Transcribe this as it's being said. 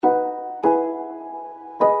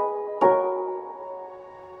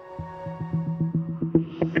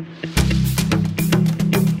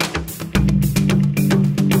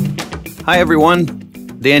Hi, everyone.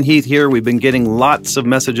 Dan Heath here. We've been getting lots of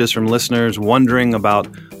messages from listeners wondering about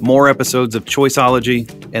more episodes of Choiceology,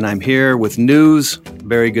 and I'm here with news,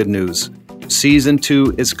 very good news. Season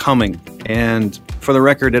 2 is coming, and for the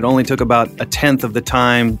record, it only took about a tenth of the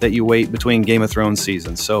time that you wait between Game of Thrones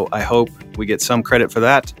seasons, so I hope we get some credit for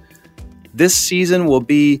that. This season will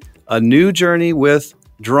be a new journey with,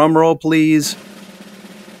 drumroll please,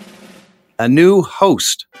 a new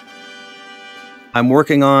host. I'm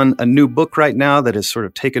working on a new book right now that has sort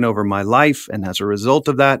of taken over my life, and as a result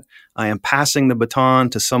of that, I am passing the baton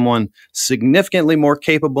to someone significantly more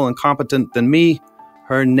capable and competent than me.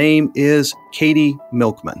 Her name is Katie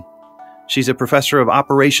Milkman. She's a professor of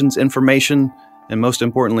operations information, and most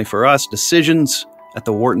importantly for us, decisions at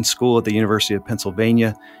the Wharton School at the University of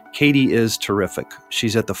Pennsylvania. Katie is terrific.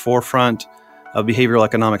 She's at the forefront of behavioral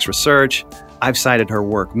economics research. I've cited her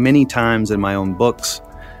work many times in my own books.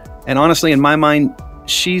 And honestly, in my mind,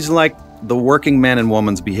 she's like the working man and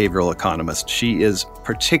woman's behavioral economist. She is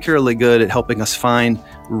particularly good at helping us find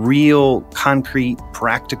real, concrete,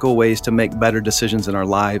 practical ways to make better decisions in our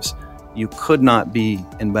lives. You could not be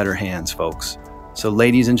in better hands, folks. So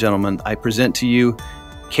ladies and gentlemen, I present to you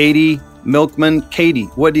Katie Milkman. Katie,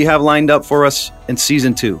 what do you have lined up for us in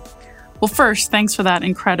Season 2? Well, first, thanks for that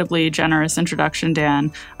incredibly generous introduction,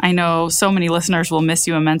 Dan. I know so many listeners will miss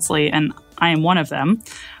you immensely, and I am one of them.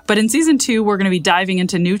 But in Season 2, we're going to be diving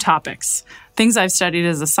into new topics, things I've studied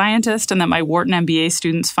as a scientist and that my Wharton MBA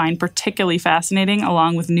students find particularly fascinating,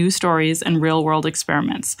 along with new stories and real-world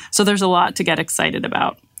experiments. So there's a lot to get excited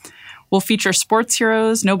about. We'll feature sports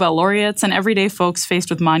heroes, Nobel laureates, and everyday folks faced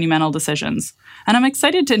with monumental decisions. And I'm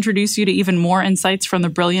excited to introduce you to even more insights from the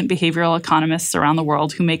brilliant behavioral economists around the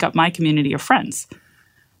world who make up my community of friends.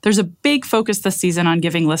 There's a big focus this season on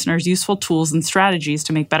giving listeners useful tools and strategies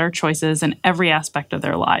to make better choices in every aspect of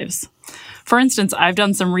their lives. For instance, I've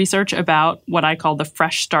done some research about what I call the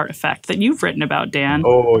fresh start effect that you've written about, Dan.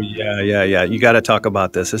 Oh, yeah. You got to talk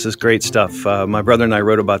about this. This is great stuff. My brother and I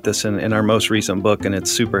wrote about this in our most recent book, and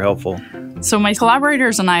it's super helpful. So my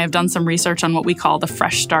collaborators and I have done some research on what we call the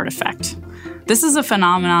fresh start effect. This is a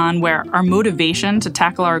phenomenon where our motivation to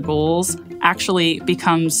tackle our goals actually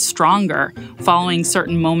becomes stronger following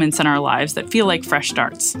certain moments in our lives that feel like fresh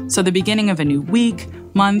starts. So the beginning of a new week,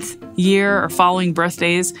 month, year, or following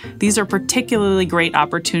birthdays, these are particularly great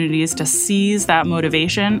opportunities to seize that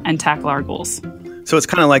motivation and tackle our goals. So it's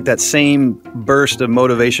kind of like that same burst of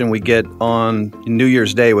motivation we get on New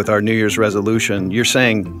Year's Day with our New Year's resolution. You're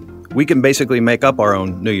saying we can basically make up our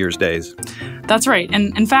own New Year's days. That's right.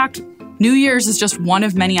 And in fact, New Year's is just one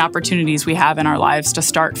of many opportunities we have in our lives to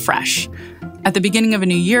start fresh. At the beginning of a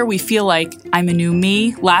new year, we feel like I'm a new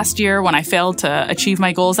me. Last year, when I failed to achieve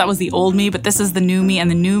my goals, that was the old me, but this is the new me,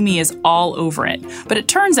 and the new me is all over it. But it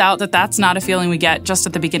turns out that that's not a feeling we get just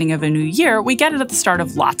at the beginning of a new year. We get it at the start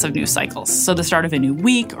of lots of new cycles. So the start of a new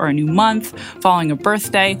week or a new month, following a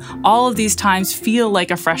birthday, all of these times feel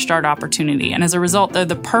like a fresh start opportunity. And as a result, they're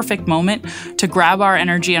the perfect moment to grab our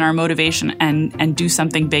energy and our motivation and do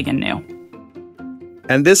something big and new.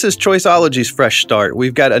 And this is Choiceology's Fresh Start.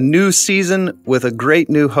 We've got a new season with a great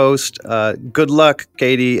new host. Good luck,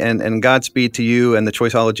 Katie, and Godspeed to you and the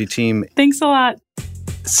Choiceology team. Thanks a lot.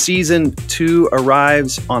 Season 2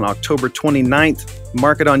 arrives on October 29th.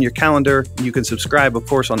 Mark it on your calendar. You can subscribe, of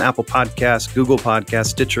course, on Apple Podcasts, Google Podcasts,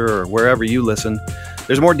 Stitcher, or wherever you listen.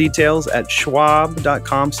 There's more details at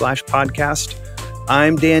schwab.com/podcast.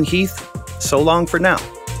 I'm Dan Heath. So long for now.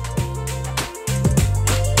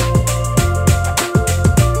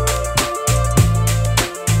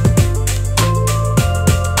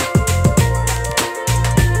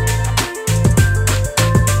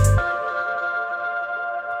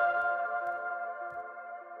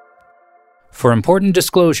 For important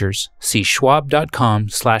disclosures, see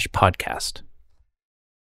schwab.com/podcast.